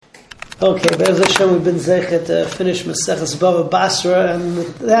Okay, Be'ez Hashem, we've been zeichet to finish Maseches Bava Basra, and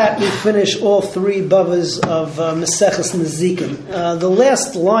with that we finish all three Bavas of Maseches Nezikin. The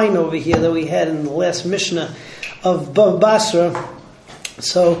last line over here that we had in the last Mishnah of Bava Basra,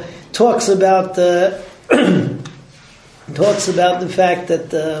 so talks about the fact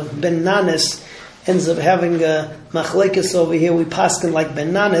that Ben Nanis ends up having a machlekes over here. We paskin like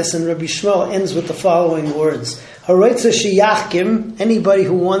Ben Nanis, and Rabbi Shmuel ends with the following words. Haroitza sheyachkim, anybody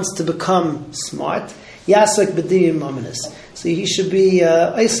who wants to become smart, yasak b'dinei mamanis. So he should be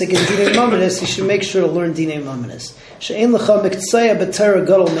Isaac in dinei mamanis. He should make sure to learn dinei mamanis. She'en lecha miktsaya b'Torah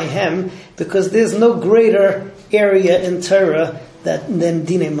gadol mehem, because there's no greater area in Torah than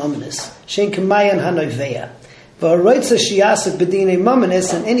dinei mamanis. She'en k'mayan hanoveya. V'haroitza sheyasak b'dinei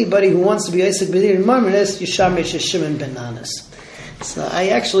mamanis, and anybody who wants to be Isaac b'dinei mamanis, yishamesh Shimon ben Nanis. So I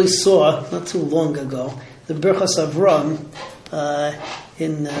actually saw not too long ago the Birchas Avram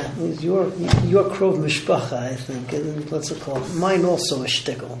in your Krov Mishpacha, I think. What's it called? Mine also a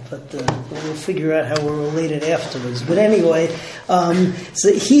shtickle, but we'll figure out how we're related afterwards. But anyway,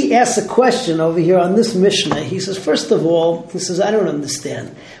 so he asks a question over here on this Mishnah. He says, first of all, I don't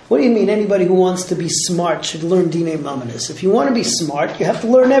understand. What do you mean anybody who wants to be smart should learn Dinei Mamanis? If you want to be smart, you have to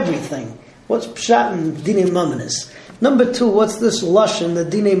learn everything. What's pshat in Dinei Mamanis? Number two, what's this lashon? The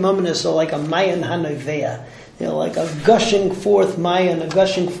Dinei Mamanis are like a mayan hanoveya, like a gushing forth mayan, a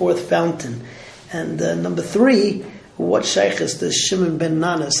gushing forth fountain. And number three, what shaykhis does Shimon ben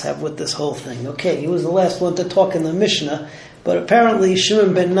Nanis have with this whole thing? Okay, he was the last one to talk in the Mishnah, but apparently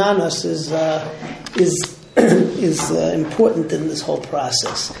Shimon ben Nanis is important in this whole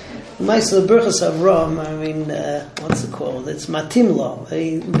process. Ma'aseh Birchas Avram, what's it called? It's Matim Lo.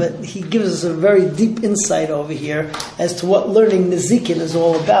 But he gives us a very deep insight over here as to what learning Nezikin is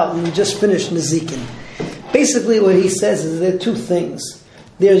all about. And we just finished Nezikin. Basically what he says is there are two things.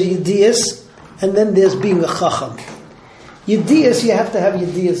 There's Yedias, and then there's being a Chacham. Yedias, you have to have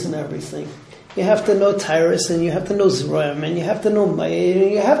Yedias in everything. You have to know Tyrus, and you have to know Zerayim, and you have to know Maya,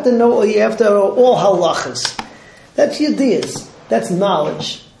 and you have to know all halachas. That's Yedias. That's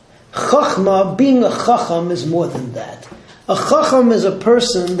knowledge. Chachma, being a chacham, is more than that. A chacham is a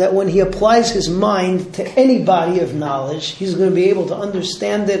person that when he applies his mind to any body of knowledge, he's going to be able to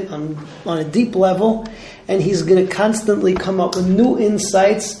understand it on a deep level, and he's going to constantly come up with new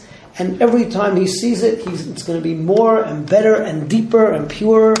insights, and every time he sees it, it's going to be more and better and deeper and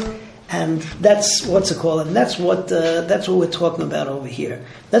purer, and that's what's it called, and that's what we're talking about over here.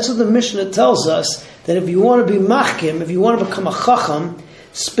 That's what the Mishnah tells us, that if you want to be machkim, if you want to become a chacham,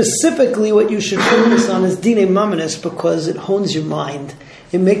 specifically what you should focus on is Dinei Mamanis, because it hones your mind.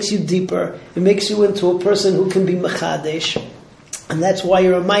 It makes you deeper. It makes you into a person who can be Mechadesh. And that's why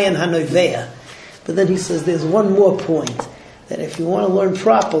you're a Mayan Hanoveya. But then he says there's one more point, that if you want to learn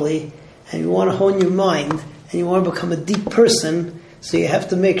properly, and you want to hone your mind, and you want to become a deep person, so you have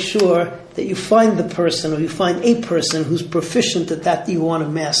to make sure that you find the person, or you find a person who's proficient at that you want to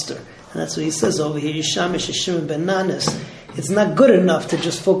master. And that's what he says over here, Yishamesh Shimon ben Nanis. It's not good enough to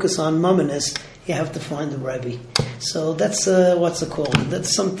just focus on mamanis. You have to find the Rebbe. So that's what's it called?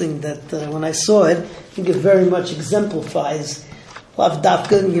 That's something that when I saw it, I think it very much exemplifies Lav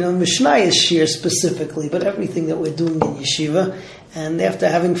Dafka, Mishnayos Shir specifically, but everything that we're doing in yeshiva. And after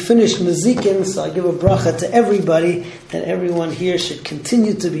having finished Nezikin, so I give a bracha to everybody, that everyone here should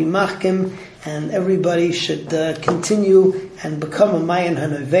continue to be machkim, and everybody should continue and become a Mayan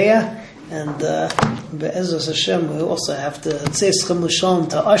Hanoveya. And Be'ezras Hashem, we also have to say Schem L'Shalom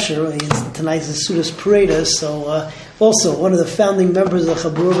to Usher. Tonight's the Sudas Pareda, so also one of the founding members of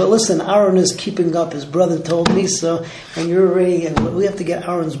Chabur. But listen, Aaron is keeping up. His brother told me so, and you're already. And we have to get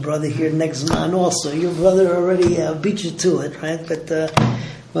Aaron's brother here next month. Also, your brother already beat you to it, right?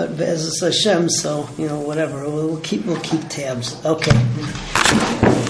 But Be'ezras Hashem, so whatever. We'll keep tabs. Okay.